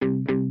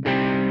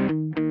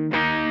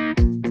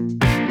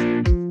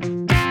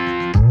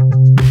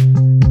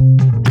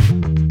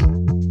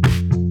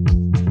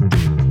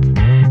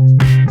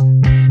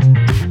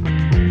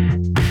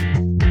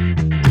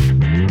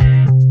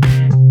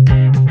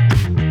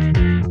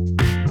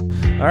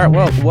All right,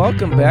 well,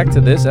 welcome back to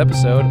this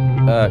episode,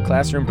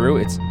 Classroom Brew.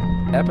 It's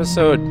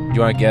episode, do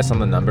you want to guess on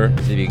the number?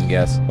 See if you can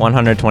guess.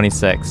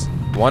 126.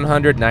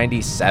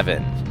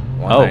 197.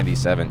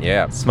 197,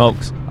 yeah.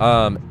 Smokes.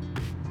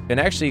 And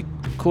actually,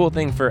 cool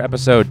thing for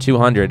episode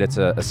 200, it's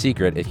a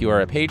secret. If you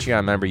are a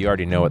Patreon member, you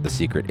already know what the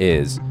secret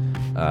is.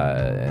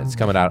 It's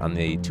coming out on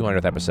the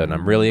 200th episode, and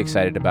I'm really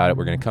excited about it.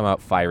 We're going to come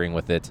out firing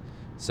with it,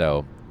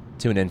 so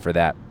tune in for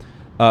that.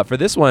 For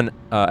this one,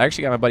 I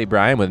actually got my buddy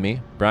Brian with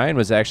me. Brian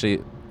was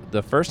actually,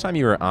 the first time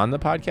you were on the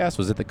podcast,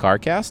 was it the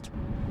CarCast?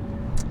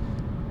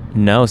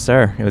 No,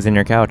 sir. It was in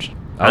your couch.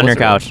 On your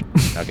couch.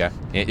 Okay.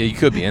 You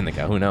could be in the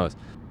couch. Who knows?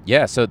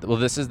 Yeah, so, well,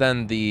 this is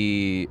then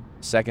the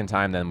second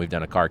time then we've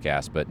done a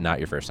CarCast, but not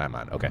your first time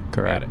on. Okay.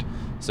 Correct. Got it.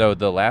 So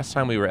the last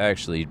time we were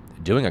actually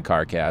doing a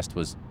CarCast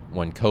was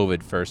when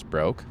COVID first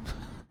broke.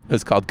 It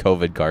was called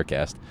COVID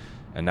CarCast.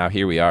 And now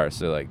here we are.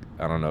 So, like,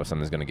 I don't know if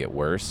something's going to get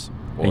worse.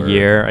 A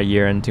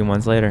year and 2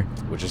 months later.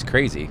 Which is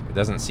crazy. It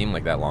doesn't seem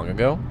like that long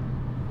ago,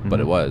 but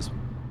it was.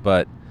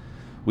 But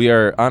we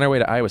are on our way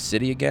to Iowa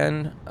City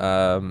again.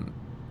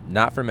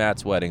 Not for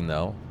Matt's wedding,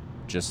 though.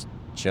 Just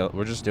chill.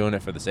 We're just doing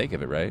it for the sake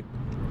of it, right?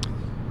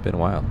 Been a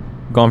while.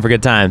 Going for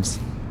good times.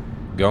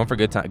 Going for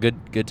good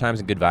times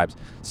and good vibes.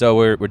 So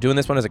we're doing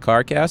this one as a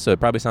CarCast, so it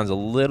probably sounds a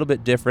little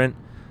bit different.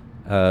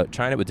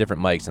 Trying it with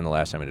different mics than the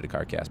last time I did a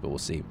CarCast, but we'll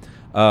see.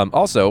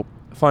 Also,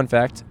 fun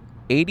fact,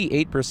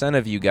 88%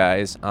 of you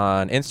guys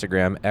on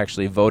Instagram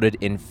actually voted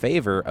in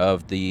favor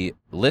of the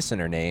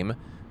listener name,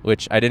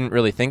 which I didn't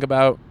really think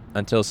about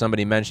until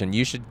somebody mentioned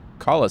you should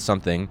call us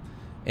something.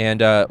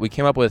 And we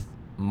came up with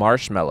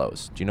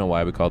Marshmallows. Do you know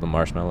why we called them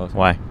Marshmallows?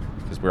 Why?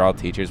 Because we're all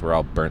teachers. We're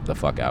all burnt the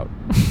fuck out.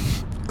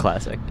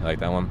 Classic. You like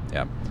that one?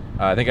 Yeah.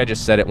 I think I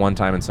just said it one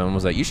time and someone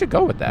was like, you should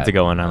go with that. It's a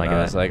good one. I like and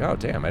that. I was like, oh,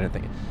 damn. I didn't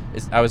think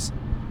I was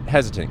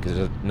hesitant because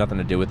it has nothing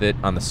to do with it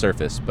on the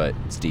surface, but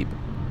it's deep.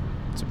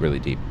 It's really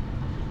deep.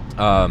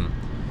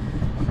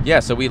 Yeah,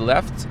 so we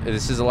left.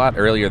 This is a lot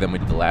earlier than we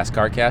did the last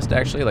CarCast,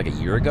 actually, like a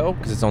year ago,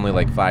 because it's only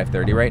like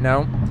 5:30 right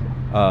now.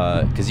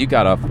 Because you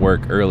got off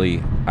work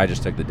early. I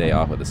just took the day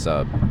off with a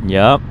sub.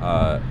 Yep.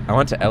 I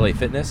went to LA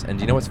Fitness, and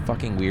do you know what's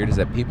fucking weird is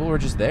that people were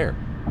just there.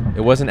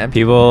 It wasn't empty.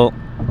 People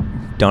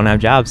don't have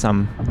jobs.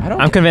 I'm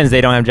convinced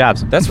they don't have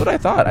jobs. That's what I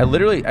thought.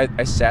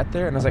 I sat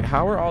there and I was like,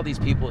 how are all these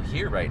people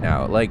here right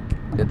now? Like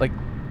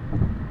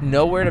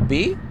nowhere to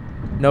be?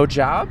 No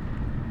job?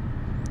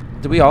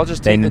 Did we all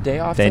just take the day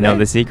off They today? know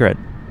the secret.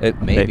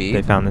 Maybe.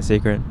 They found the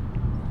secret.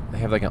 They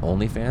have like an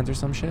OnlyFans or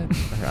some shit?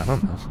 I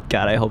don't know.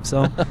 God, I hope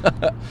so.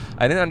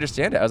 I didn't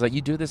understand it. I was like,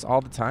 you do this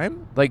all the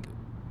time? Like,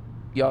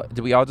 y'all, did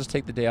we all just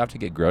take the day off to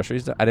get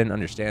groceries? I didn't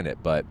understand it,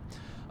 but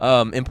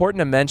important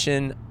to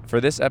mention, for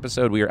this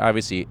episode, we are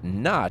obviously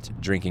not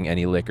drinking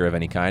any liquor of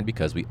any kind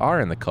because we are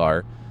in the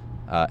car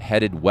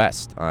headed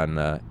west on,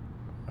 are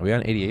we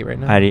on 88 right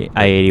now?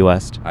 I-80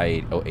 West.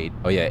 I-80,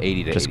 oh yeah,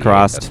 80 to Just 88,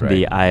 crossed that's right.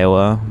 the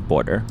Iowa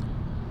border.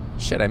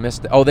 Shit, I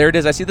missed it. Oh, there it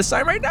is. I see the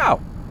sign right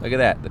now. Look at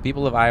that. The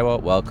people of Iowa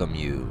welcome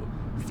you.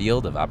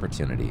 Field of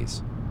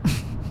opportunities.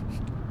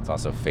 It's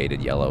also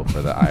faded yellow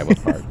for the Iowa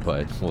part,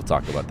 but we'll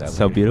talk about that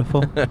So later.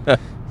 beautiful.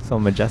 So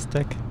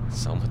majestic.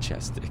 So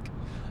majestic.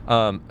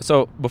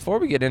 So before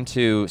we get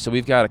into, so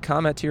we've got a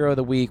comment hero of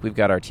the week, we've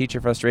got our teacher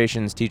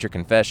frustrations, teacher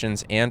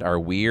confessions, and our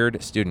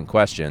weird student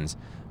questions.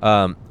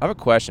 I have a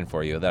question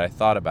for you that I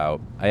thought about.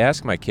 I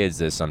ask my kids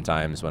this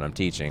sometimes when I'm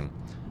teaching.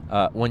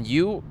 When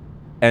you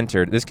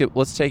entered,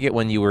 let's take it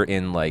when you were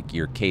in like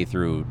your K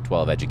through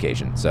 12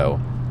 education, so All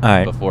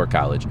right. before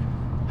college.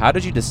 How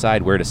did you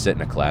decide where to sit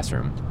in a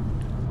classroom?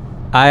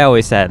 I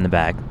always sat in the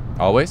back.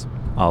 Always?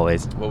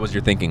 Always. What was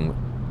your thinking?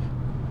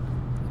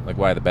 Like,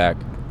 why the back?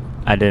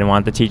 I didn't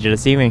want the teacher to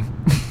see me.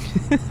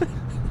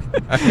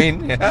 I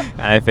mean, yeah.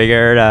 I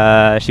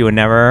figured she would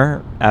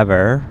never,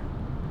 ever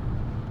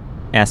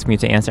ask me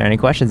to answer any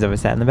questions if I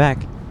sat in the back.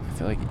 I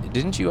feel like,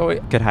 didn't you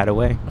always, Could hide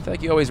away. I feel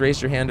like you always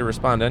raised your hand to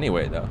respond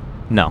anyway, though.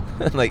 No.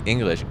 Like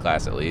English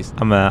class, at least.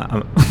 I'm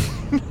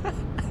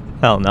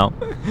hell no.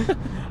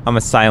 I'm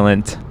a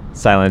silent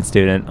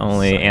student.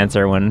 Only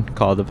answer when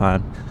called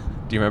upon.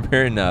 Do you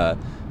remember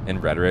in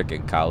rhetoric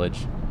in college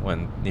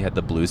when you had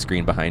the blue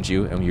screen behind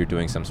you and you were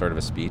doing some sort of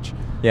a speech?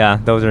 Yeah,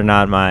 those are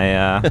not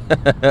my.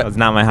 That was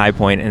not my high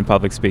point in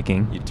public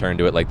speaking. You turned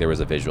to it like there was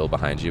a visual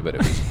behind you, but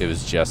it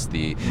was just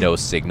the no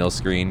signal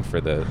screen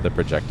for the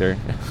projector.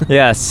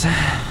 Yes,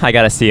 I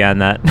got a C on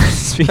that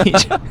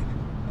speech.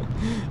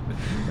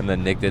 And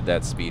then Nick did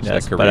that speech,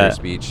 Yes, that but, career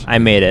speech. I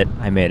made it.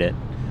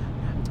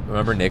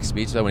 Remember Nick's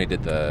speech though when he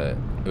did it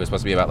was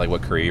supposed to be about like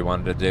what career you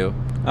wanted to do?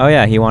 Oh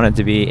yeah, he wanted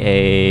to be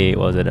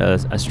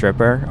a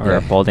stripper or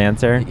a pole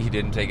dancer? He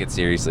didn't take it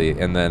seriously.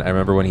 And then I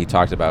remember when he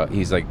talked about,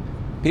 he's like,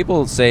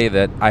 people say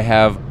that I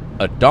have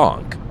a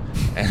donk.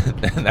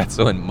 And that's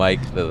when Mike,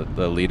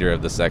 the leader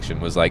of the section,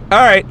 was like, all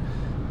right,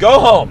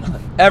 go home,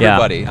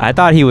 everybody. Yeah, I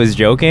thought he was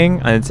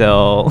joking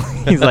until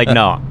he's like,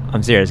 no,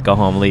 I'm serious, go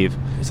home, leave.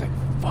 He's like,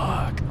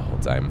 fuck, the whole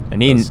time.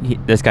 And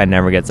this guy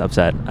never gets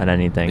upset at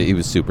anything. He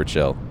was super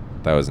chill.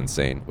 That was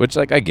insane. Which,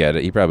 like, I get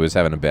it. He probably was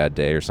having a bad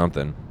day or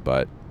something.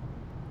 But,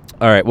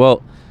 all right,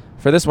 well,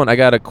 for this one, I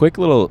got a quick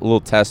little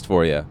test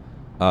for you.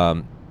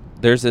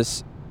 There's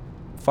this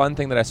fun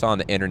thing that I saw on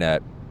the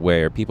internet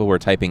where people were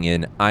typing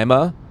in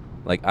 "I'ma,"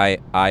 like I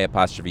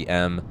apostrophe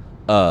M,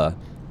 and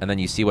then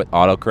you see what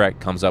autocorrect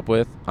comes up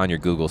with on your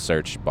Google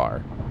search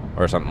bar,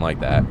 or something like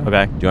that.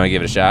 Okay. Do you want to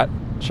give it a shot?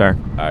 Sure.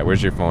 All right.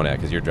 Where's your phone at?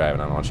 Because you're driving.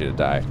 I don't want you to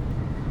die.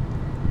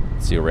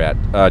 Let's see where we're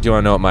at. Do you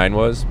want to know what mine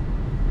was?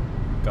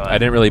 Go ahead. I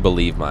didn't really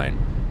believe mine.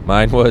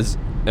 Mine was.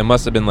 It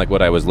must have been like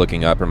what I was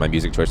looking up or my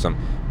music choice.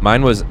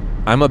 Mine was,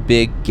 "I'm a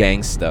big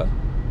gangsta."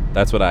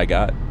 That's what I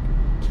got.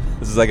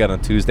 This is like on a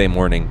Tuesday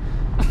morning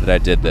that I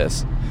did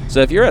this.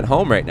 So if you're at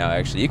home right now,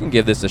 actually, you can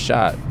give this a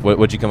shot.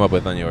 What'd you come up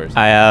with on yours?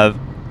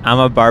 I'm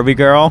a Barbie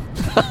girl.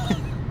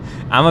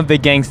 I'm a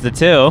big gangster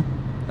too.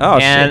 Oh,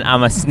 and shit.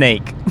 I'm a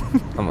snake.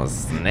 I'm a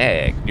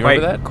snake. You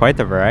remember that? Quite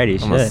the variety.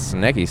 I'm a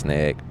snacky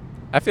snake.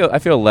 I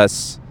feel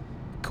less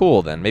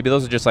cool then. Maybe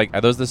those are just like,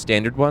 are those the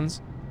standard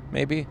ones?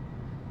 Maybe.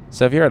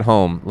 So if you're at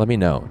home, let me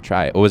know.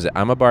 Try it. What was it?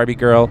 I'm a Barbie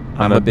girl.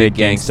 I'm a big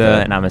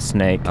gangsta, and I'm a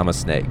snake. I'm a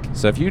snake.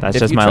 So if you That's if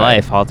just you my try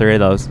life. it, All three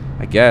of those.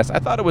 I guess. I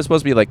thought it was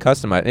supposed to be like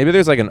customized. Maybe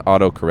there's like an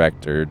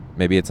autocorrect, or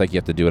maybe it's like you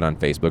have to do it on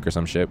Facebook or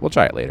some shit. We'll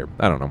try it later.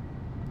 I don't know.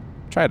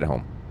 Try it at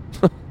home.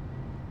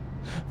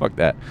 Fuck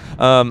that.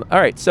 All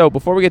right. So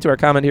before we get to our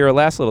comment here,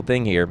 last little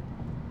thing here.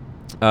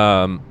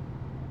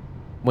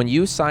 When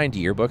you signed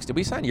yearbooks, did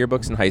we sign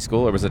yearbooks in high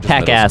school, or was it just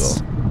middle Hack-ass.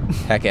 school?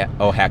 Hack-ass.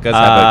 Oh, Hack-ass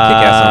have a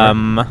kick-ass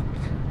summer?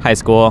 High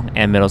school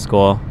and middle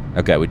school.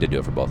 Okay, we did do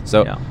it for both.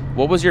 So Yeah.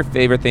 what was your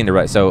favorite thing to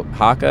write? So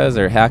Hakas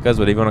or Hackas,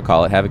 whatever you want to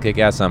call it, have a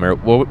kick-ass summer.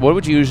 What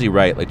would you usually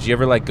write? Like, did you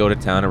ever like go to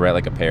town and write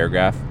like a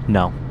paragraph?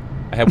 No.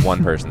 I had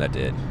one person that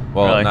did.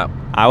 Well, Really? not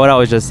I would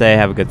always just say,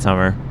 have a good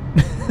summer.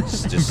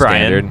 just Brian.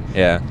 standard.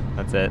 Yeah.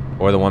 That's it.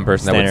 Or the one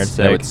person that would, Standard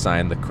that sig. would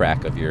sign the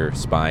crack of your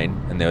spine,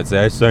 and they would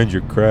say, "I signed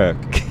your crack."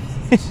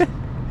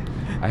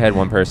 I had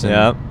one person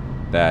Yep.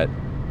 that,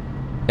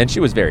 and she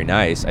was very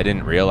nice. I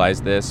didn't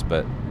realize this,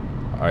 but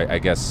I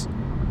guess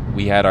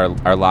we had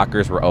our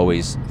lockers were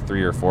always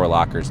 3 or 4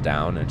 lockers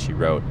down, and she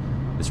wrote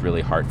this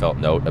really heartfelt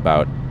note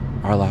about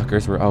our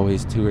lockers were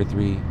always 2 or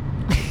 3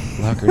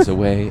 lockers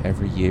away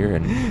every year,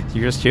 and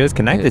She was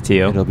connected to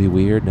you. It'll be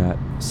weird not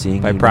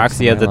seeing By you next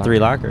proxy to of my the 3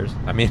 locker. lockers.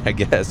 I mean, I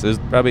guess it was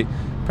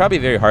probably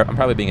very hard. I'm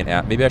probably being an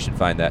app. Maybe I should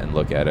find that and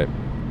look at it.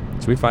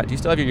 Should we find? Do you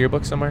still have your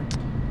yearbook somewhere?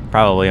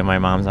 Probably in my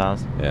mom's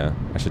house. Yeah,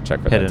 I should check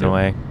for that Hidden too.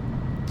 away.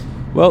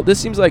 Well, this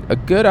seems like a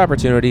good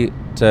opportunity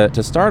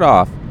to start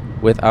off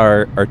with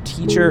our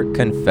teacher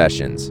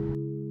confessions.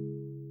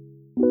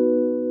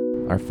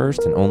 Our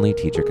first and only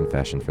teacher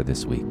confession for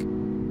this week.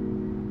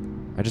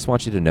 I just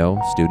want you to know,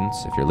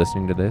 students, if you're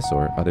listening to this,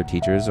 or other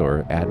teachers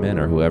or admin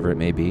or whoever it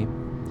may be,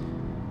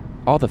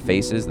 all the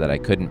faces that I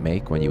couldn't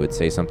make when you would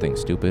say something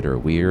stupid or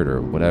weird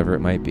or whatever it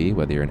might be,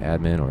 whether you're an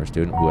admin or a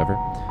student, whoever,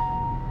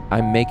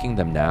 I'm making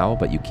them now,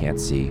 but you can't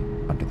see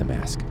under the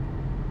mask.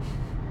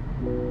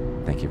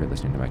 Thank you for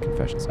listening to my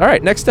confessions. All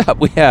right, next up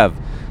we have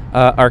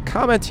our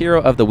comment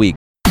hero of the week.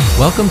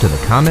 Welcome to the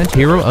comment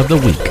hero of the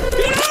week.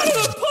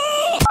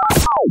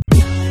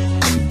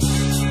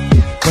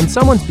 When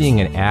someone's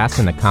being an ass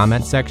in the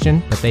comment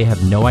section, but they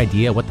have no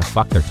idea what the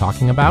fuck they're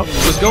talking about,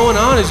 What's going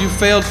on is you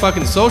failed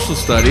fucking social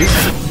studies.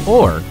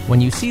 or when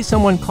you see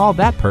someone call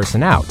that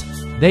person out,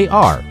 they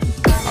are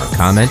our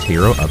comment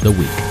hero of the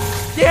week.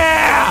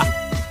 Yeah!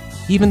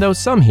 Even though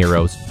some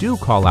heroes do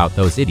call out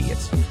those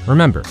idiots,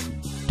 remember,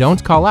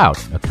 don't call out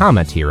a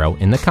comment hero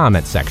in the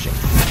comment section.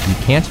 You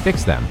can't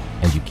fix them,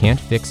 and you can't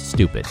fix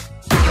stupid.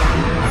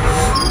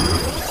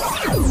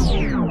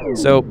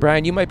 So,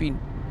 Brian, you might be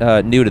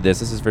new to this.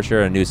 This is for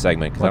sure a new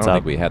segment because I What's don't up?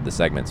 think we had the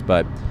segments.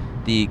 But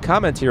the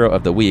comment hero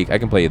of the week, I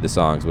can play you the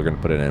songs. We're going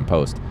to put it in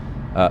post.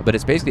 But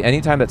it's basically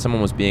anytime that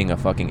someone was being a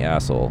fucking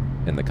asshole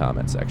in the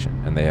comment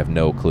section and they have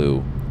no clue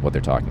what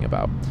they're talking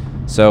about.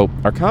 So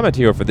our comment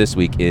hero for this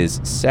week is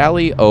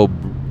Sally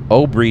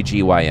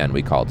O'Brien,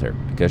 we called her,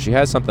 because she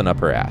has something up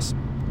her ass.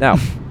 Now,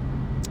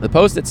 the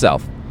post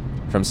itself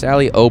from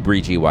Sally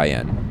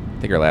O'Brien, I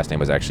think her last name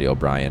was actually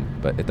O'Brien,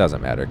 but it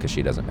doesn't matter because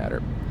she doesn't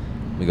matter.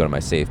 Let me go to my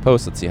save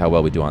post. Let's see how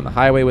well we do on the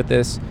highway with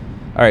this.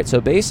 All right,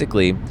 so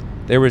basically,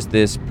 there was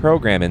this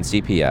program in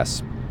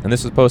CPS, and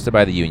this was posted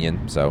by the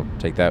union, so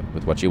take that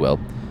with what you will.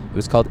 It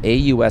was called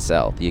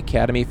AUSL, the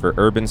Academy for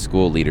Urban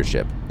School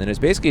Leadership, and it's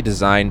basically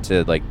designed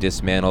to like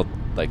dismantle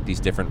like these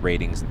different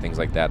ratings and things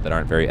like that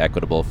aren't very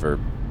equitable for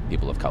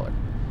people of color.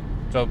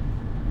 So,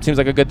 seems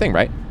like a good thing,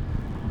 right?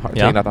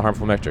 Yeah. Taking out the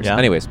harmful metrics. Yeah.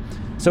 Anyways,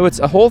 so it's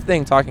a whole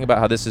thing talking about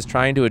how this is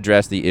trying to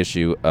address the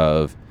issue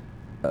of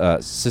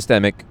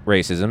systemic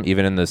racism,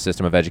 even in the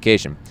system of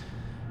education.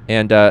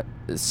 And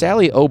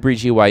Sally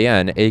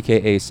O'Brien,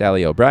 a.k.a.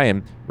 Sally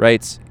O'Brien,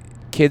 writes,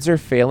 "Kids are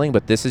failing,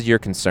 but this is your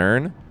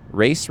concern?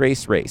 Race,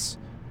 race, race.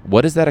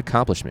 What is that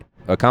accomplishing?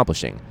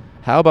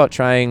 How about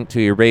trying to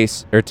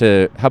erase,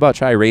 how about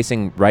try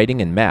erasing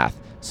writing and math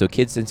so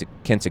kids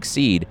can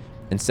succeed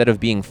instead of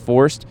being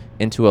forced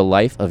into a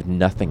life of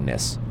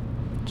nothingness?"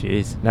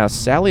 Jeez. Now,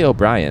 Sally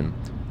O'Brien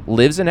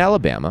lives in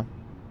Alabama.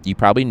 You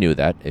probably knew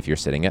that if you're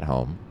sitting at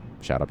home.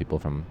 Shout out people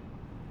from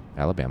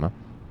Alabama.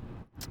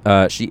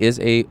 She is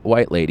a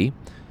white lady.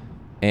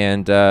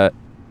 and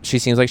she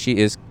seems like she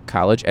is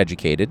college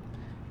educated,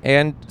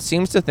 and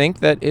seems to think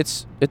that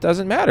it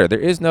doesn't matter.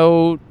 There's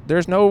no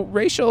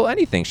racial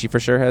anything. She for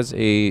sure has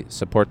a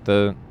support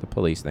the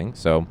police thing.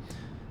 So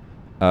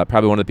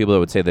probably one of the people that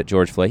would say that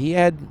George Floyd, he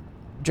had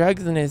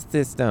drugs in his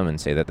system, and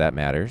say that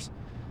matters.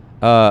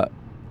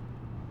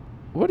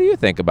 What do you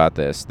think about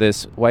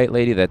this white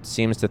lady that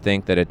seems to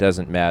think that it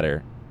doesn't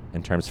matter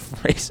in terms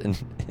of race and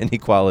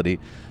inequality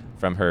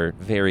from her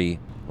very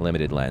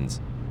limited lens?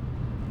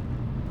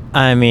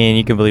 I mean,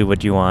 you can believe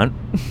what you want,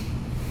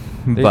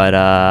 but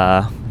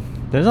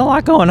there's a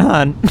lot going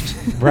on.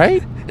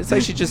 Right? It's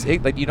like she just,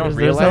 like, you don't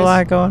realize. There's a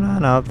lot going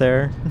on out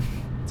there.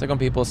 It's like when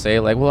people say,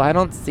 like, well, I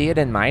don't see it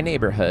in my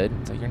neighborhood.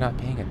 It's like, you're not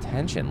paying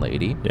attention,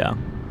 lady. Yeah.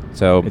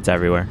 So it's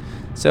everywhere.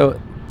 So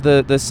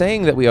the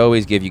saying that we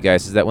always give you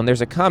guys is that when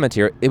there's a comment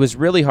here, it was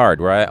really hard,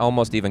 where I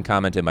almost even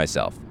commented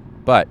myself.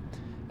 But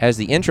as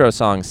the intro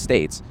song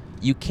states,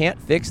 you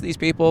can't fix these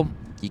people.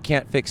 You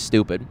can't fix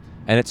stupid.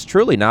 And it's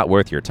truly not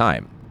worth your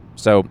time.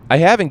 So I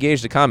have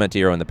engaged a comment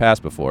hero in the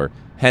past before,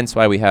 hence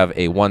why we have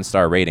a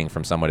 1-star rating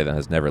from somebody that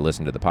has never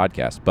listened to the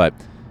podcast. But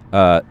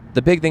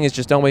the big thing is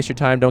just don't waste your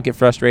time. Don't get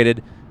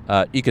frustrated.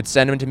 You could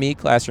send them to me,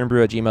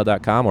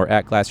 classroombrew@gmail.com, or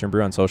at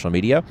classroombrew on social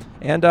media,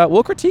 and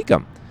we'll critique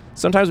them.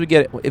 Sometimes we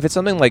get, if it's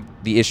something like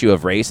the issue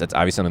of race, that's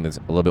obviously something that's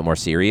a little bit more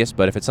serious.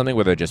 But if it's something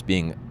where they're just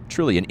being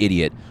truly an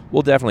idiot,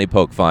 we'll definitely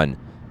poke fun.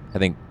 I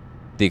think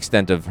the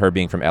extent of her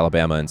being from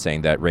Alabama and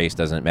saying that race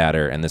doesn't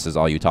matter and this is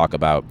all you talk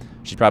about,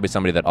 she's probably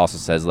somebody that also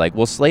says, like,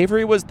 well,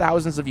 slavery was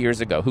thousands of years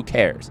ago. Who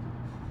cares?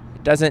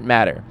 It doesn't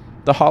matter.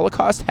 The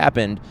Holocaust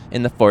happened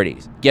in the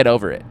 40s. Get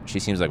over it. She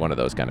seems like one of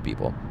those kind of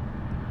people.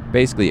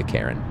 Basically a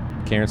Karen.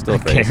 Karen's still a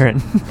phrase.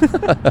 Karen.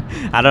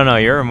 I don't know.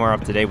 You're more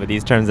up to date with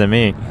these terms than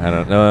me. I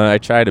don't know. I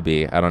try to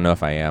be. I don't know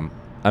if I am.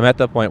 I'm at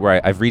the point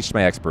where I've reached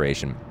my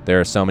expiration. There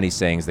are so many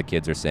sayings the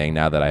kids are saying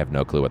now that I have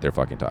no clue what they're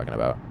fucking talking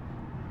about.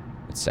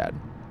 It's sad.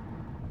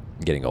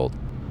 I'm getting old.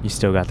 You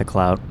still got the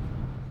clout.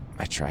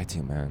 I try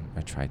to, man.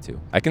 I try to.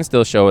 I can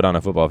still show it on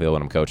a football field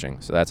when I'm coaching.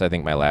 So that's, I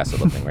think, my last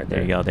little thing right there.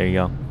 There you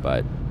go.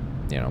 But,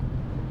 you know,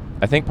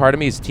 I think part of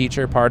me is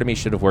teacher. Part of me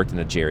should have worked in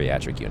a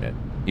geriatric unit.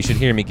 You should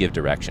hear me give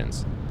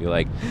directions. Be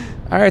like,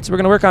 all right, so we're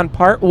going to work on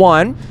part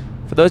 1.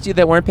 For those of you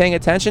that weren't paying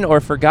attention or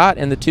forgot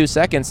in the 2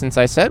 seconds since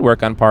I said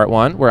work on part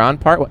 1, we're on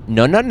part 1.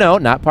 No,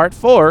 not part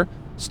 4.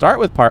 Start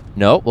with part.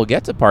 No, we'll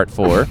get to part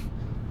 4.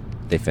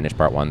 They finish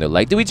part 1. They're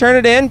like, do we turn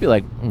it in? Be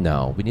like,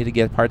 no, we need to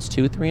get parts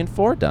 2, 3, and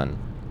 4 done.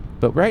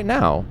 But right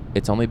now,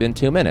 it's only been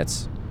 2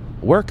 minutes.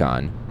 Work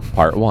on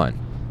part 1.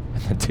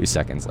 And then 2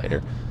 seconds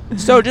later.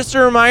 So just a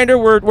reminder,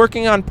 we're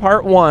working on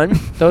part 1.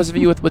 Those of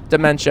you with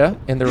dementia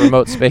in the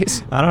remote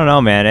space. I don't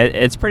know, man.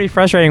 It's pretty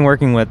frustrating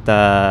working with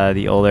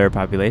the older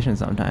population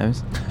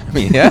sometimes. I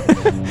mean, yeah.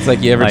 It's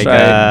like you ever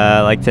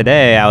tried. Like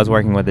today, I was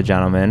working with a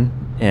gentleman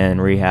in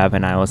rehab,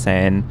 and I was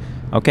saying,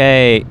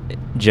 okay,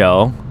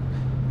 Joe,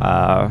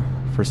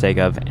 for sake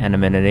of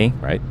anonymity.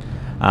 Right.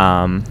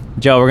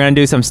 Joe, we're going to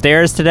do some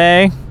stairs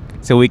today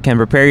so we can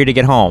prepare you to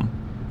get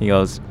home. He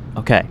goes,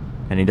 okay.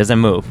 And he doesn't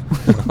move.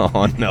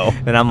 Oh, no.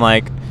 And I'm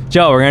like,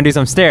 Joe, we're going to do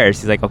some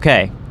stairs. He's like,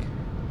 okay.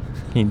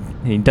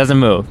 He doesn't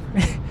move.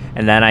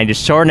 And then I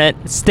just shorten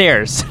it,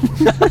 stairs.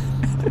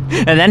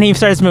 And then he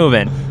starts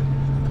moving.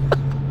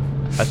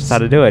 That's just how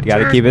to do it.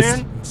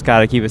 Just got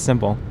to keep it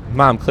simple.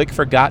 Mom, click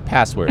forgot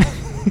password.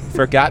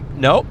 Forgot.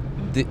 Nope.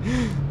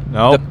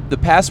 Nope. The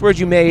password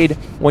you made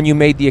when you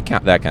made the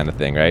account, that kind of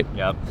thing, right?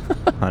 Yep.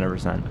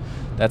 100%.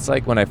 That's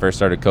like when I first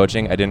started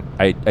coaching. I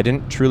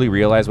didn't truly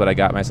realize what I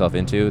got myself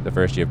into the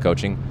first year of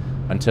coaching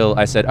until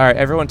I said, all right,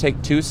 everyone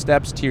take 2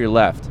 steps to your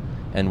left.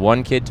 And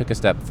one kid took a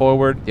step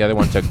forward. The other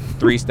one took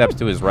 3 steps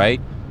to his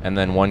right. And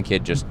then one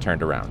kid just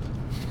turned around.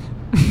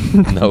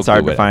 No, it's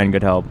hard to find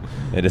good help.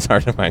 It is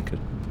hard to find good.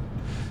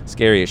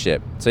 Scary as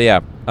shit. So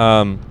yeah.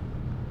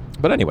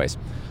 But anyways.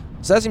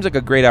 So that seems like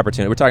a great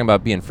opportunity. We're talking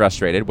about being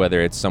frustrated, whether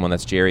it's someone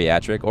that's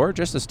geriatric or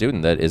just a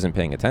student that isn't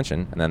paying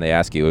attention. And then they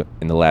ask you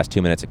in the last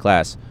 2 minutes of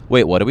class,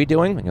 wait, what are we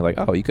doing? And you're like,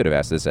 oh, you could have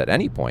asked this at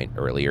any point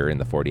earlier in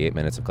the 48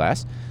 minutes of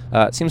class.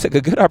 It seems like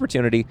a good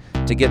opportunity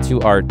to get to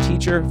our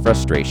teacher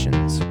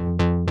frustrations.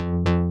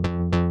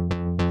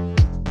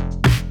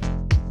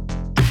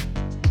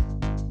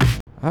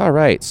 All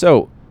right.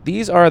 So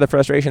these are the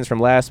frustrations from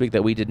last week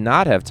that we did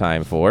not have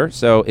time for.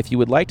 So if you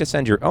would like to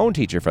send your own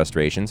teacher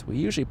frustrations, we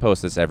usually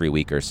post this every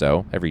week or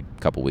so, every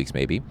couple weeks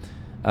maybe.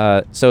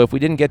 So if we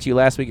didn't get to you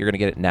last week, you're going to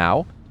get it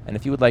now. And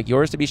if you would like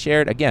yours to be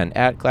shared, again,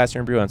 at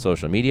Classroom Brew on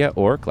social media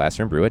or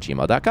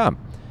classroombrew@gmail.com.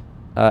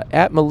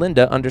 At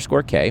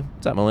Melinda_K.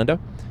 What's up, Melinda?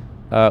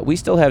 We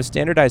still have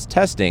standardized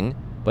testing,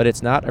 but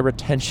it's not a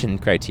retention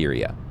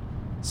criteria.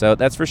 So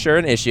that's for sure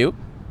an issue.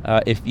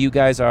 If you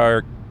guys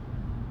are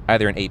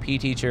either an AP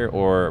teacher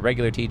or a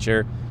regular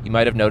teacher, you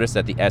might have noticed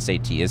that the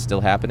SAT is still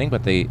happening,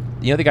 but they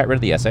got rid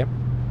of the essay.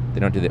 They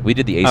don't do that. We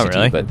did the ACT,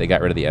 really? But they got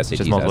rid of the SAT. It's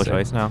just multiple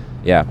choice now.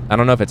 Yeah, I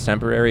don't know if it's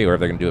temporary or if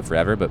they're going to do it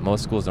forever, but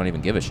most schools don't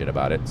even give a shit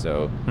about it.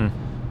 So,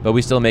 but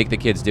we still make the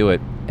kids do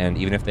it, and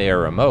even if they are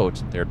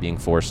remote, they're being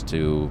forced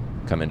to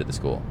come into the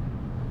school,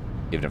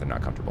 even if they're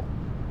not comfortable.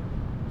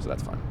 So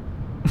that's fun.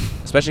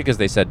 Especially because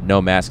they said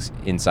no masks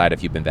inside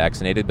if you've been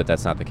vaccinated, but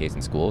that's not the case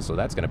in school, so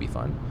that's going to be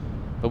fun.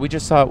 But we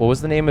just saw, what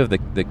was the name of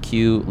the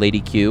Q,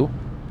 Lady Q?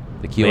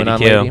 The QAnon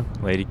lady?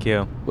 Lady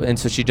Q. And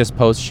so she just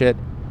posts shit?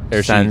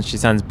 Or She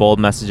sends bold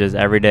messages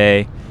every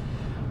day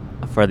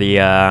for the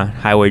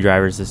highway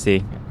drivers to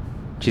see.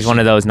 She's one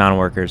of those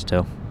non-workers,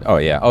 too. Oh,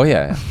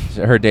 yeah.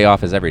 Her day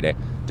off is every day.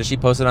 Does she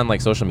post it on,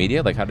 like, social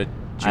media? Like, how did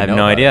you I have know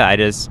no about idea.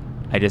 it?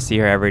 I just see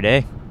her every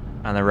day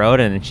on the road,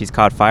 and she's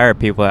caught fire.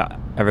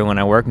 Everyone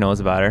at work knows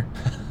about her.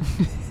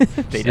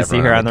 They just see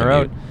her on the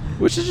road.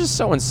 Which is just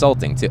so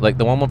insulting, too. Like,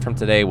 the one from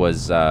today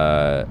was,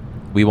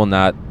 we will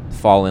not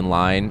fall in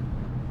line,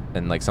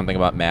 and, like, something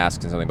about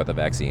masks and something about the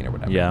vaccine or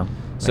whatever. Yeah.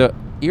 So,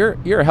 you're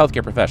a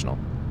healthcare professional.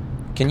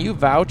 Can you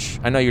vouch?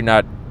 I know you're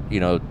not,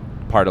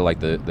 part of, like,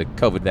 the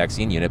COVID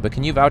vaccine unit, but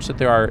can you vouch that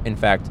there are, in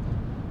fact,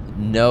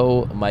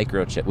 no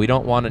microchip? We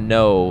don't want to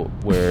know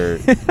where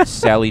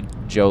Sally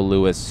Joe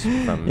Lewis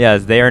from...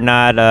 Yes, they are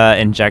not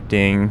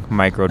injecting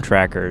micro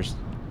trackers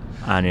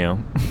on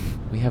you.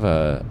 We have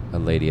a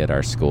lady at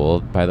our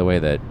school, by the way,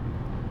 that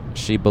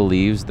she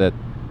believes that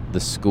the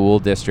school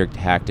district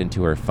hacked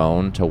into her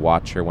phone to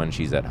watch her when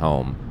she's at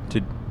home.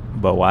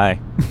 But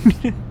why?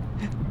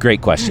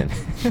 Great question.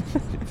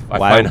 I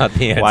Why find out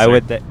the answer. Why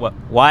would they?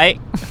 Why?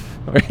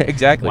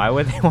 Exactly. Why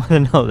would they want to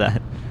know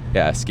that?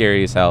 Yeah,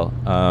 scary as hell.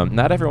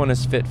 Not everyone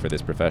is fit for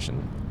this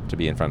profession to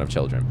be in front of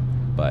children,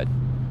 but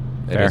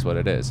it Fair. is what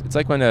it is. It's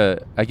like when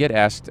I get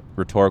asked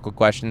rhetorical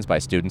questions by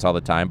students all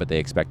the time, but they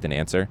expect an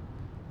answer.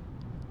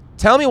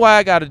 Tell me why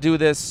I got to do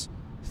this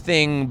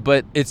thing,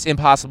 but it's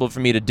impossible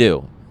for me to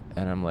do.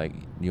 And I'm like,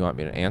 you want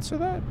me to answer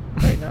that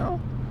right now?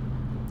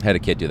 I had a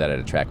kid do that at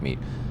a track meet.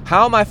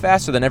 How am I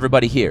faster than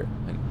everybody here?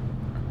 Like,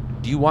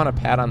 do you want a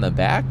pat on the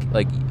back?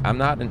 Like, I'm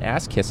not an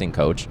ass-kissing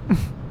coach,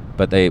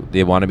 but they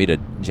wanted me to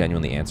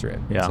genuinely answer it.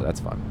 Yeah. So that's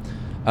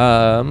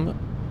fun.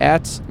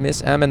 At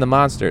Miss M and the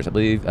Monsters, I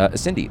believe,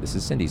 Cindy. This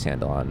is Cindy's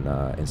handle on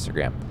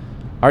Instagram.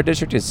 Our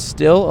district is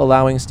still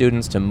allowing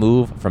students to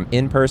move from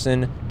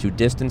in-person to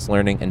distance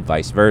learning and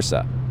vice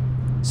versa.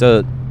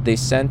 So they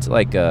sent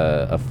like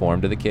a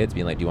form to the kids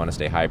being like, do you want to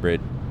stay hybrid?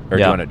 Or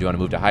Yeah. do you want to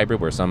move to hybrid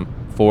where some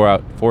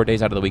 4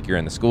 days out of the week you're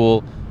in the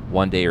school,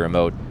 1 day you're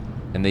remote?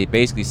 And they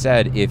basically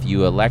said if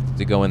you elect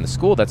to go in the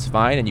school, that's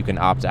fine and you can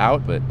opt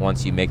out. But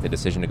once you make the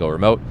decision to go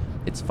remote,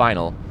 it's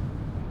final.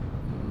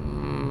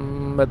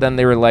 But then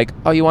they were like,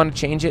 oh, you want to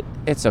change it?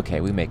 It's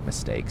okay. We make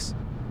mistakes,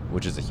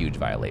 which is a huge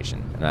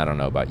violation. And I don't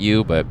know about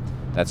you, but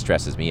that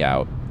stresses me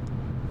out,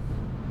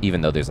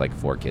 even though there's like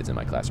 4 kids in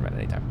my classroom at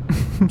any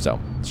time. So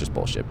it's just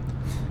bullshit.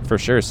 For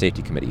sure, a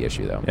safety committee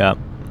issue, though. Yeah.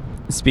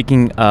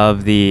 Speaking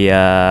of the,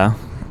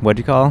 what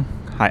do you call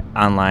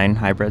online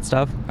hybrid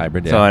stuff?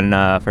 Hybrid,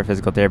 yeah. So for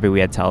physical therapy, we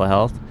had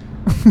telehealth.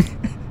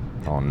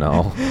 Oh,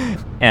 no.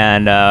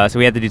 And so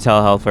we had to do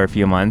telehealth for a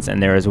few months,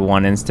 and there was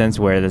one instance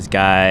where this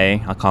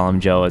guy, I'll call him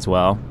Joe as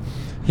well,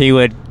 he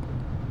would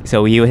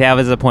have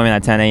his appointment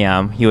at 10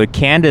 a.m. He would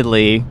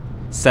candidly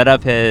set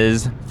up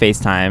his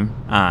FaceTime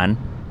on.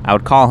 I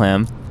would call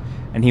him,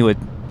 and he would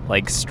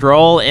like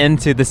stroll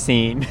into the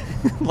scene,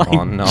 like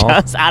Oh, no.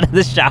 just out of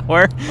the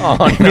shower, Oh,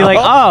 and be no. like,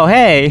 "Oh,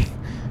 hey,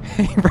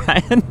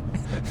 Brian.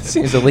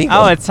 Seems illegal.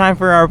 Oh, it's time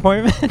for our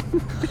appointment."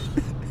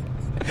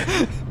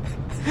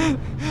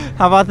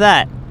 How about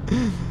that?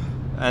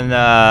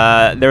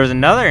 And there was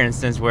another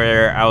instance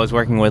where I was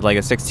working with like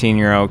a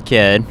 16-year-old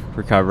kid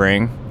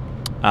recovering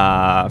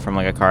from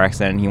like a car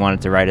accident. He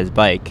wanted to ride his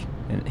bike,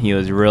 and he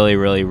was really,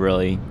 really,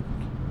 really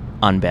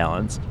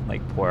unbalanced, like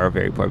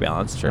very poor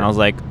balance. Sure. And I was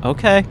like,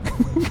 okay,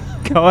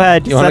 go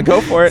ahead. You wanna go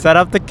for it? Set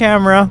up the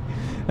camera.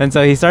 And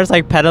so he starts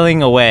like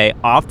pedaling away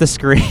off the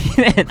screen,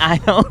 and I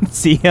don't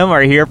see him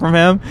or hear from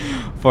him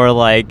for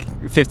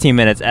like 15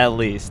 minutes at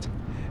least.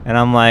 And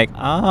I'm like,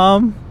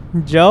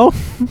 Joe,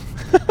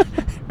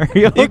 are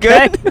you okay? You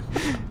good?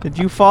 Did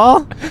you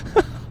fall?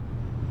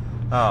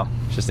 Oh,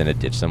 Just in a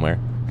ditch somewhere.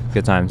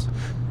 good times.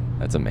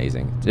 That's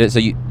amazing. So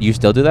you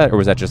still do that, or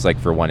was that just like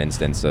for one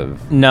instance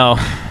of... No,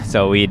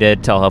 so we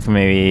did telehealth for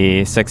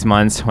maybe 6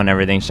 months when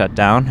everything shut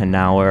down, and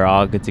now we're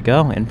all good to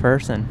go in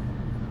person.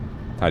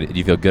 Do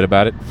you feel good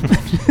about it?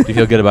 Do you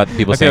feel good about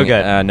people I feel saying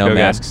good. no Feel good.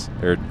 masks?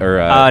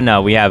 Or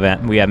No, we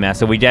haven't. We have masks.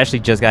 So we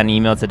actually just got an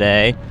email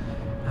today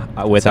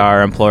with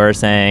our employer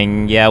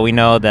saying, yeah, we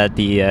know that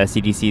the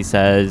CDC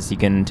says you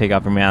can take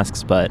off your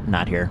masks, but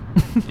not here.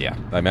 Yeah,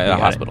 I mean, We at a got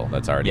it. hospital,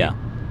 that's already... Yeah.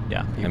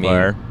 People mean-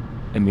 are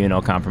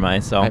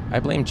immunocompromised, so. I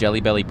blame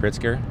Jelly Belly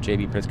Pritzker,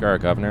 J.B. Pritzker, our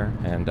governor,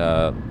 and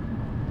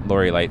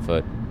Lori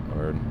Lightfoot,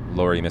 or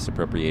Lori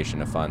misappropriation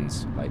of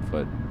funds,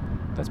 Lightfoot.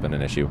 That's been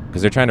an issue.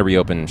 Because they're trying to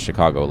reopen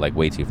Chicago, like,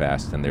 way too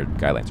fast, and their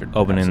guidelines are...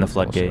 Opening the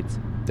absolute bullshit.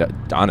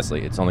 floodgates.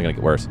 Honestly, it's only going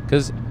to get worse.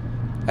 Because,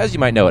 as you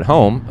might know at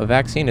home, a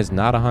vaccine is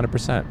not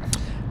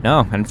 100%.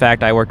 No, in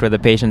fact, I worked with a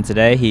patient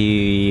today.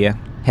 He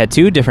had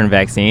 2 different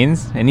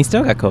vaccines, and he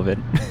still got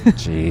COVID.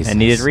 Jesus. And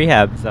needed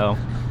rehab, so.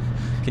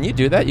 Can you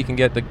do that? You can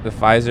get the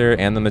Pfizer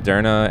and the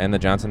Moderna and the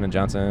Johnson &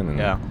 Johnson. And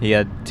Yeah, he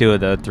had 2 of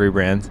the 3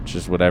 brands,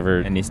 just whatever.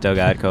 and he still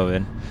got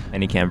COVID,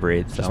 and he can't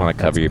breathe. So Just want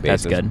to cover your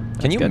bases. That's good. Can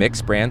That's you good.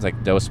 mix brands,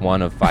 like dose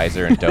 1 of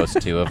Pfizer and dose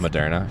 2 of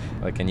Moderna?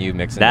 Like, can you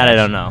mix and That match? I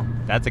don't know.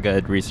 That's a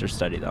good research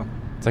study, though.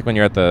 It's like when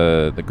you're at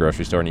the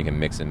grocery store and you can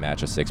mix and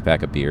match a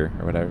 6-pack of beer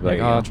or whatever. There Like,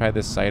 you oh, go. I'll try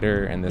this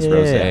cider and this Yeah.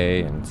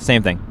 rosé. And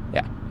Same thing.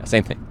 yeah,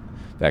 same thing.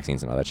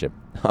 Vaccines and all that shit.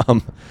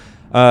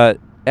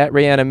 At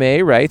Rihanna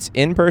May writes,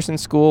 in-person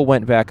school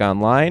went back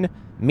online,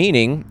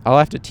 meaning I'll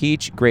have to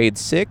teach grade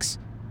 6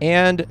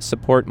 and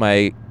support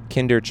my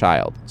kinder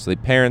child. So the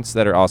parents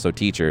that are also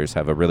teachers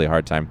have a really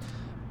hard time.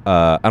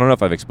 I don't know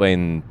if I've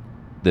explained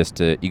this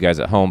to you guys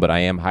at home, but I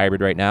am hybrid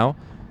right now.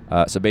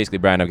 So basically,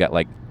 Brian, I've got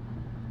like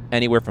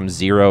anywhere from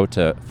 0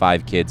 to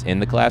 5 kids in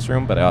the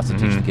classroom, but I also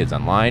teach the kids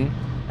online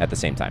at the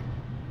same time,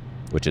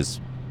 which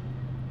is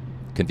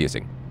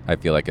confusing. I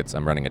feel like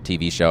I'm running a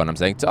TV show and I'm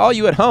saying to all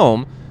you at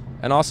home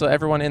and also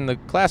everyone in the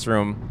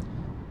classroom,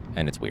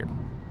 and it's weird.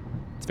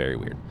 It's very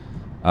weird.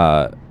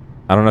 I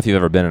don't know if you've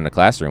ever been in a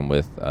classroom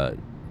with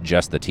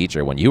just the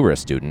teacher when you were a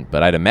student,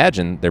 but I'd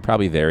imagine they're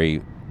probably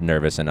very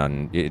nervous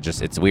and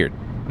it's weird.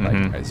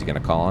 Like, is he gonna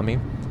call on me?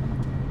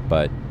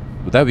 But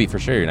that would be for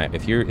sure your nightmare.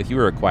 If you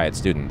were a quiet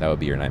student, that would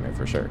be your nightmare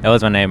for sure. That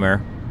was my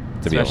nightmare.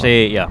 To be alone.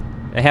 Especially, yeah.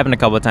 It happened a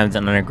couple of times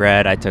in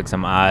undergrad. I took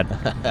some odd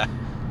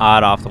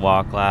off the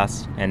wall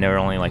class, and there were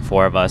only like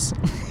 4 of us.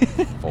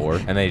 4,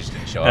 and they just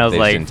didn't show up. And I was They just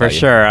like, didn't for tell you.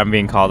 sure, I'm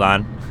being called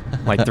on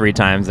like 3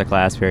 times the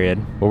class period.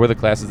 What were the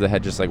classes that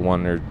had just like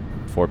 1 or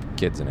 4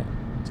 kids in it?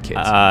 Kids,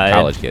 Uh,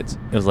 college kids.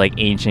 It was like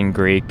ancient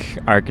Greek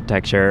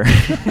architecture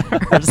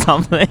or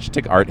something. She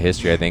took art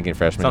history, I think, in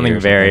freshman Something year.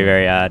 or very, something.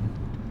 very odd.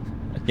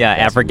 Yeah,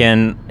 That's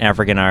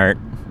African art.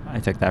 I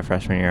took that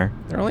freshman year.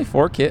 There are only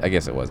 4 kids. I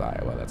guess it was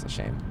Iowa. That's a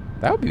shame.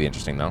 That would be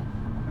interesting, though.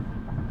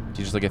 Do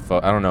you just look at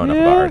I don't know enough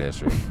about Yeah. art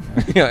history.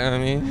 Yeah, I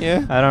mean,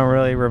 yeah. I don't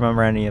really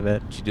remember any of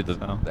it. She did the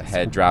So.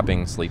 head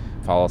dropping,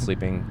 fall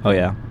sleeping. Oh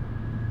yeah,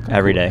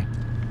 every cool. day.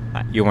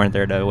 You weren't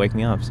there to wake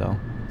me up, so.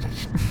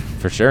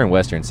 For sure in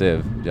Western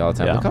Civ. All the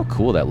time. Yeah. Look how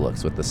cool that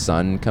looks with the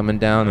sun coming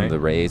down Right. and the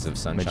rays of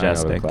sunshine over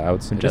the Majestic.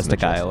 clouds. It is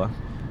Majestic, Iowa.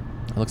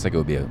 It looks like it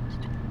would be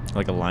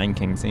Like a Lion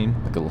King scene.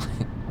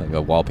 like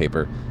a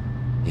wallpaper.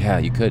 Yeah,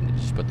 you could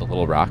just put the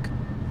little rock.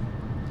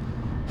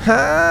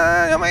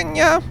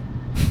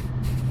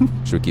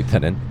 Should we keep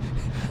that in?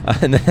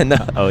 And then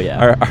Oh,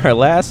 yeah. our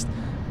last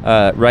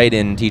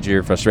write-in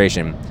teacher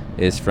frustration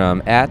is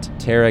from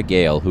 @Tara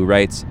Gale, who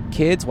writes,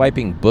 kids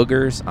wiping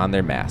boogers on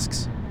their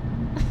masks.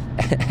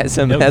 As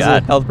a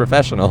God. health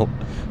professional,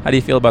 how do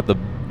you feel about the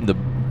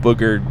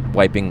booger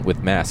wiping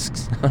with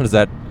masks?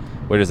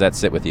 Where does that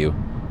sit with you?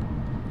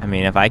 I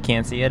mean, if I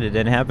can't see it, it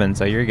didn't happen,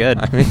 so you're good.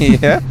 I mean,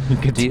 yeah.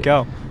 You're good to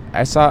go.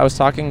 I was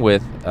talking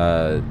with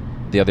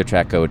the other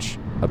track coach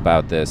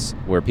about this,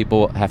 where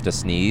people have to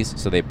sneeze,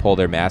 so they pull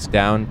their mask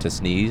down to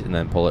sneeze and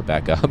then pull it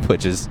back up,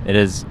 which is... It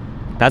is.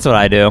 That's what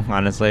I do,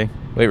 honestly.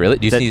 Wait, really?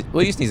 Do you That- sneeze?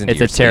 Well, you sneeze into It's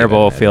your a sleeve,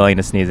 terrible isn't it? feeling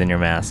to sneeze in your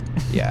mask.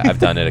 Yeah, I've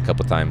done it a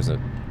couple times. A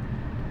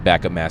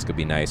backup mask would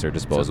be nice, or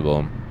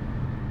disposable,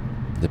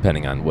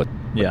 depending on what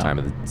Yeah. time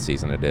of the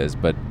season it is.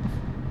 But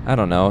I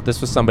don't know.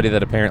 This was somebody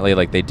that apparently,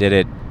 like, they did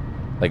it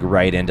like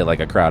right into like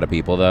a crowd of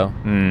people, though,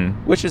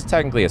 which is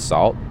technically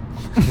assault.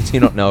 You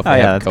don't know if Oh, they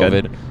yeah, have that's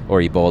COVID good. or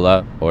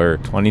Ebola or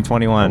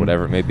 2021. or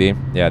whatever it may be.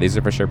 Yeah, these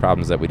are for sure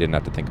problems that we didn't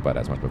have to think about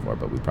as much before,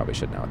 but we probably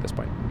should now at this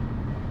point.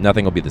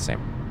 Nothing will be the same.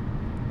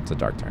 It's a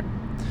dark turn.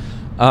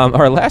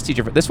 Our last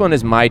teacher, this one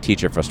is my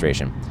teacher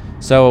frustration.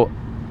 So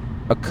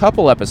a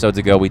couple episodes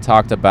ago, we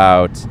talked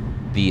about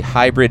the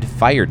hybrid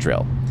fire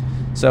drill.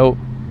 So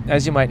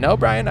as you might know,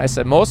 Brian, I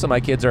said most of my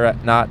kids are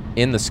not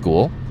in the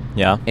school.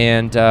 Yeah.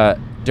 And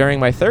during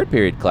my 3rd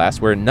period class,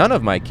 where none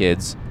of my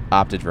kids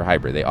opted for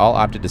hybrid, they all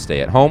opted to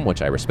stay at home,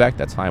 which I respect.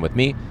 That's fine with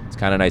me. It's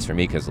kind of nice for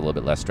me because it's a little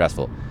bit less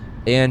stressful.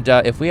 And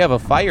if we have a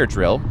fire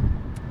drill,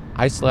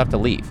 I still have to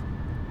leave.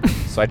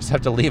 So I just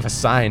have to leave a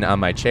sign on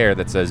my chair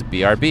that says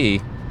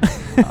BRB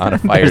on a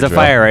fire There's drill. a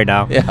fire right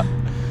now. Yeah.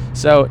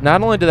 So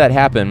not only did that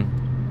happen,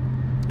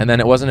 and then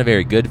it wasn't a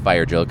very good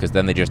fire drill, because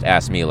then they just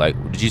asked me, like,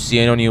 did you see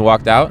anyone when you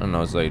walked out? And I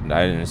was like,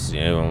 I didn't see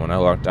anyone when I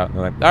walked out. And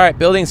they're like, all right,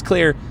 building's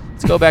clear.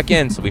 Let's go back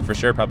in. So we for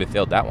sure probably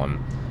failed that one.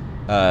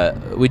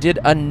 We did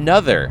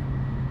another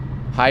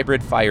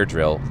hybrid fire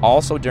drill,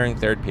 also during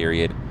 3rd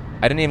period.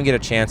 I didn't even get a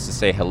chance to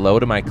say hello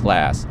to my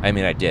class. I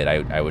mean, I did.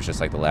 I was just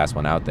like the last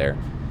one out there.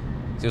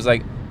 So it was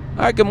like,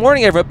 all right, good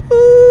morning, everyone.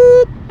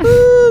 Boop,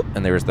 boop.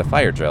 And there was the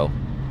fire drill,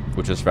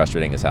 which was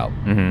frustrating as hell.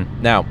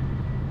 Mm-hmm. Now,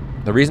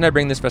 the reason I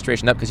bring this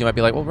frustration up, because you might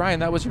be like, well, Ryan,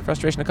 that was your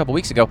frustration a couple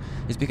weeks ago,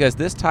 is because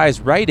this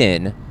ties right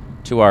in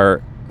to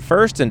our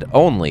first and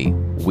only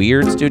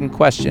weird student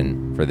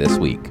question for this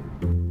week.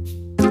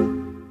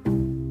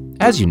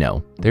 As you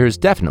know, there is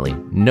definitely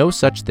no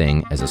such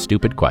thing as a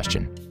stupid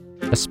question,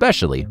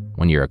 especially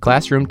when you're a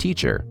classroom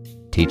teacher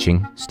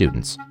teaching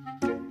students.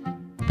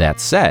 That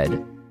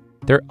said,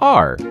 there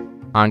are,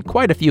 on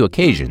quite a few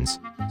occasions,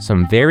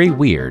 some very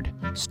weird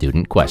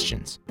student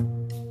questions.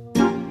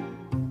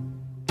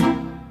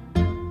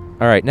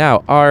 All right,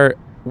 now, our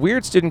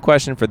weird student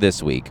question for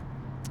this week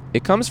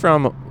it comes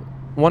from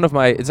one of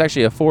my, it's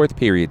actually a 4th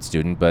period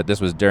student, but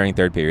this was during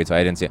 3rd period, so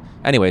I didn't see it.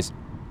 Anyways,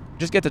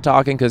 just get to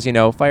talking because,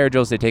 fire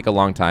drills, they take a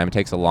long time. It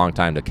takes a long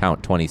time to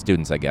count 20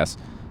 students, I guess,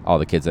 all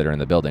the kids that are in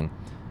the building.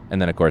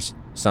 And then, of course,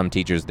 some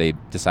teachers, they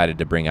decided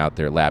to bring out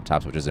their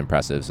laptops, which is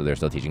impressive, so they're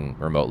still teaching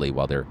remotely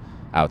while they're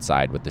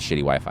outside with the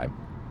shitty Wi-Fi,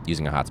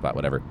 using a hotspot,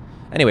 whatever.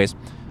 Anyways,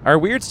 our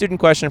weird student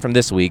question from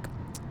this week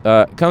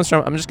comes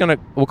from,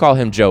 we'll call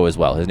him Joe as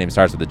well. His name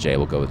starts with a J.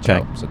 We'll go with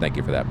Joe, so thank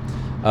you for that.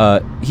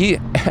 He,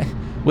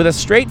 with a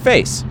straight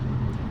face,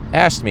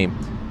 asked me,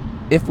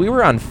 if we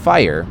were on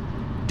fire,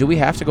 do we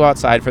have to go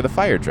outside for the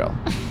fire drill?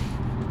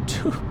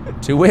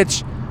 To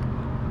which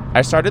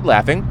I started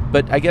laughing,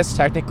 but I guess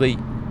technically,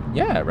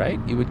 yeah, right?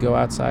 You would go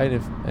outside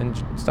and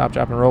stop,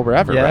 drop, and roll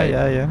wherever, right?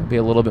 Yeah. It'd be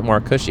a little bit more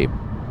cushy.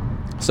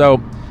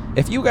 So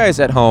if you guys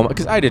at home,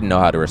 because I didn't know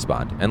how to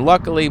respond, and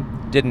luckily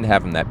didn't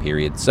have him that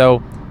period,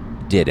 so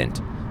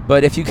didn't.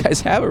 But if you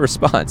guys have a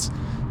response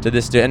to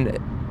this student,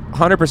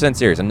 100%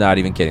 serious, I'm not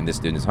even kidding, this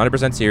student is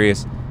 100%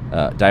 serious,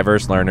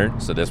 diverse learner,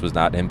 so this was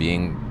not him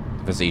being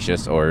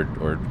facetious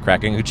or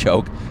cracking a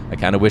joke. I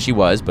kind of wish he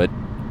was, but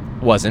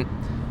wasn't.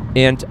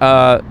 And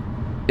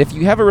if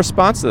you have a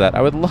response to that,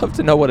 I would love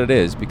to know what it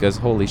is, because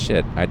holy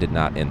shit, I did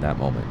not in that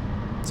moment.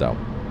 So,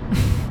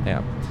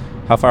 yeah.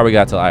 How far we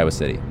got till Iowa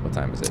City? What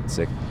time is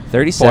it?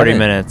 37? 40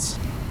 minutes.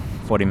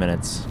 40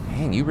 minutes.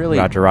 Dang, you really...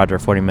 Roger,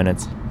 40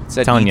 minutes.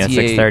 Said Telling ETA,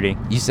 you,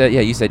 6:30. You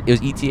said it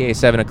was ETA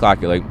 7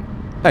 o'clock. You're like,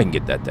 I can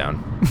get that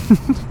down.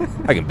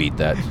 I can beat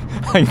that.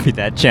 I can beat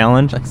that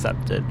challenge.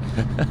 Accepted.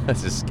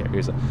 That's just scary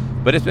yourself.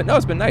 But it's been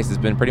nice. It's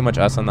been pretty much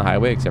us on the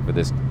highway, except for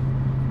this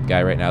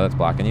guy right now that's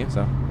blocking you.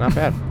 So not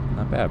bad,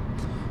 not bad.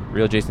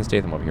 Real Jason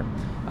Statham over here.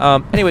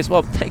 Anyways,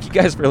 well, thank you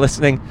guys for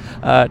listening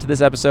to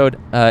this episode.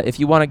 If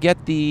you want to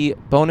get the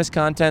bonus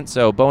content,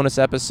 so bonus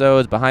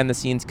episodes,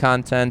 behind-the-scenes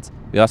content,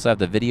 we also have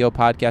the video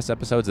podcast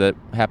episodes that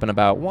happen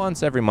about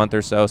once every month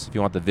or so. So if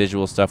you want the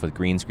visual stuff with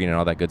green screen and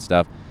all that good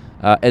stuff,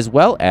 as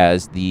well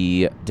as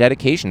the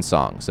dedication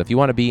song. So if you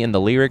want to be in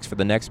the lyrics for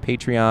the next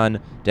Patreon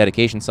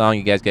dedication song,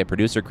 you guys get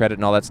producer credit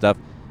and all that stuff.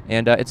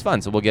 And it's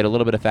fun. So we'll get a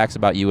little bit of facts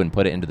about you and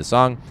put it into the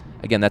song.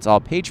 Again, that's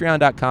all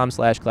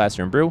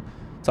patreon.com/classroombrew.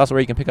 It's also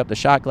where you can pick up the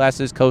shot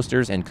glasses,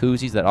 coasters, and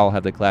koozies that all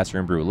have the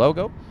Classroom Brew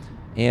logo.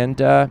 And,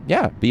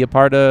 be a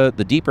part of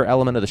the deeper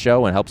element of the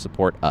show and help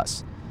support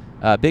us.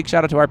 Big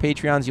shout out to our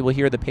Patreons. You will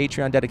hear the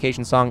Patreon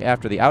dedication song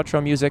after the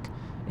outro music.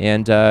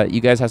 And you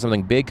guys have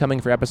something big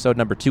coming for episode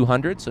number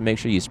 200, so make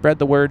sure you spread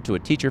the word to a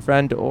teacher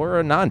friend or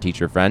a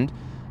non-teacher friend.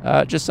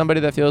 Just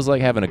somebody that feels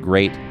like having a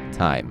great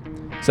time.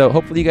 So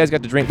hopefully you guys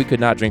got to drink. We could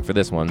not drink for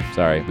this one.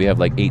 Sorry. We have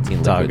like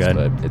 18 liquids,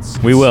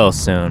 but we will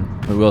soon.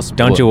 We will.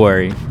 Don't you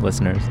worry,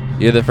 listeners.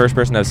 You're the first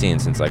person I've seen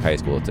since like high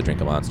school to drink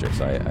a Monster,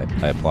 so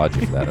I applaud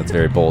you for that. That's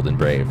very bold and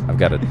brave. I've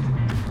got a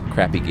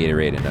crappy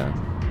Gatorade and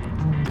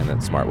then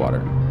Smart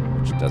Water,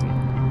 which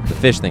doesn't. The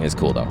fish thing is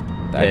cool though.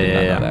 I did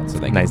not know that. So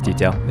thank you. Nice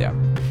detail. Yeah,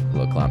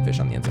 little clownfish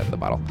on the inside of the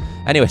bottle.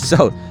 Anyway,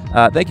 so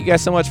thank you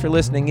guys so much for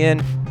listening in.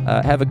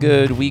 Have a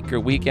good week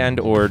or weekend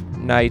or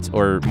night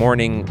or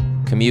morning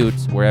commute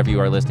wherever you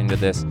are listening to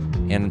this.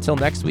 And until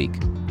next week,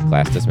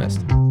 class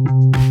dismissed.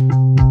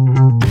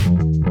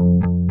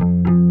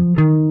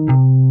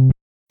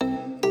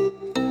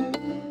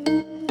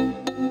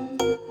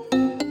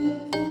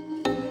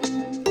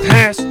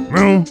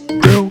 Classroom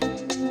Brew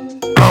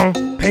on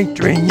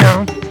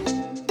Patreon.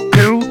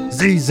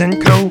 Koozies and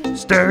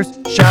coasters,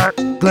 shot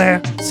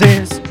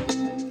glasses,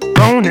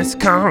 bonus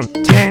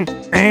content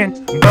and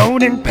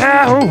voting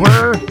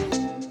power.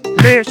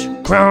 Lish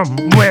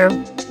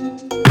Cromwell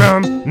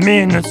from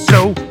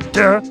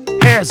Minnesota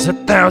has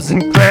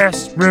 1,000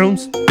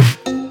 classrooms.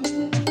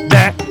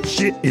 That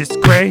shit is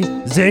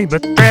crazy,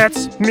 but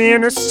that's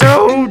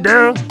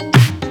Minnesota.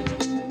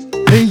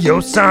 Leo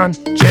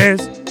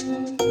Sanchez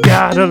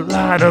got a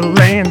lot of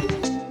land.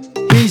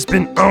 He's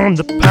been on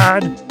the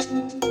pod.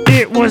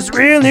 It was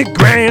really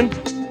grand.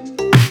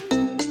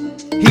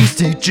 He's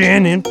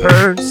teaching in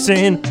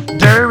person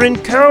during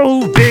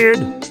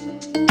COVID.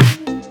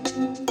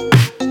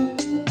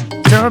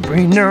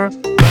 Sabrina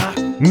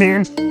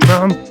Bachman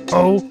from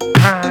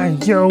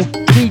Ohio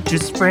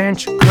teaches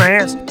French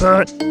class,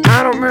 but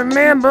I don't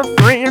remember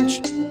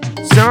French.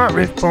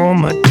 Sorry for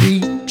my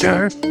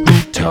teacher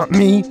who taught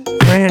me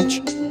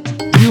French.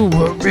 You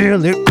were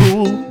really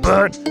cool,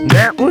 but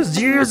that was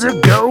years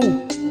ago.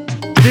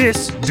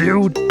 This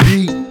dude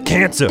beat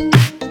cancer,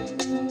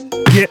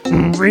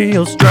 getting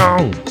real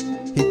strong.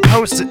 He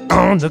posted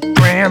on the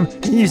gram,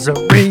 he's a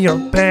real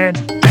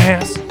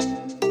badass.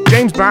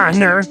 James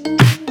Biner,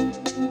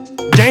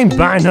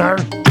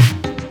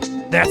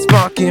 that's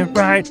fucking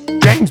right,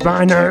 James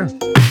Biner.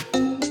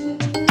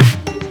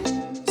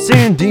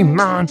 Cindy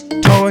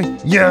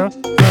Montoya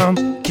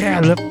from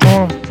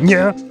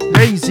California,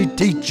 Lazy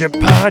Teacher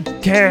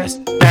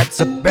Podcast,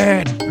 that's a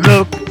bad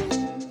look.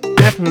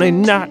 Definitely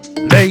not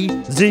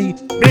lazy,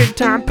 big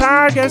time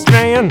podcast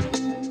fan.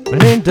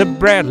 Melinda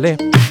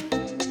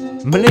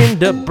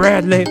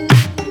Bradley,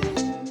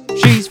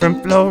 she's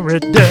from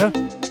Florida.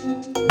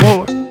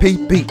 Wore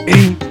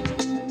PPE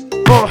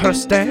for her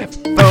staff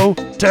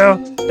photo.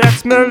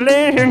 That's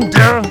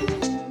Melinda.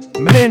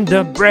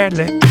 Melinda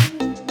Bradley.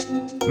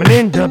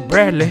 Melinda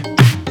Bradley.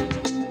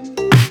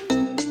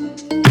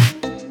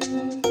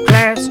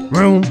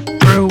 Classroom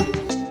Brew.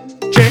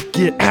 Check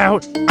it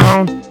out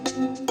on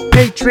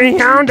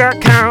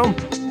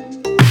patreon.com.